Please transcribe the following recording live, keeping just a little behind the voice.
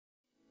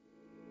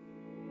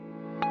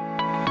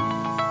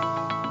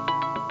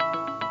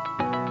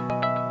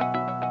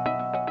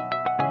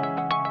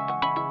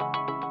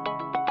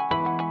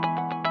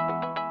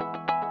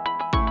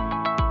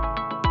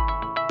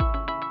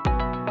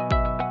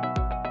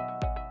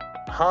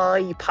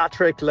Hi,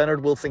 Patrick,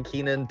 Leonard Wilson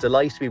Keenan.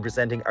 Delighted to be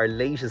presenting our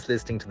latest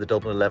listing to the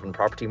Dublin 11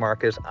 property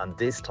market, and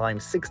this time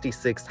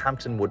 66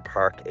 Hampton Wood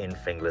Park in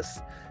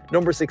Finglas.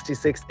 Number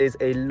 66 is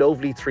a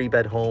lovely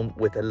 3-bed home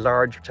with a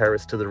large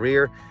terrace to the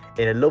rear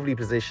in a lovely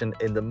position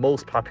in the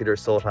most popular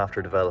sought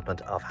after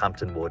development of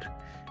Hampton Wood.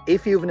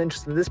 If you have an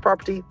interest in this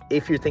property,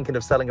 if you're thinking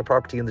of selling a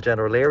property in the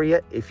general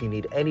area, if you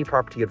need any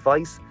property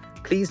advice,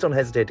 please don't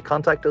hesitate to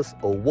contact us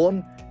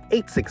 01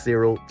 860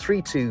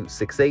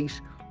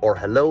 3268 or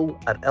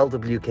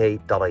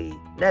hello@lwk.ie.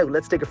 Now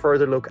let's take a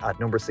further look at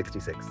number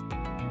 66.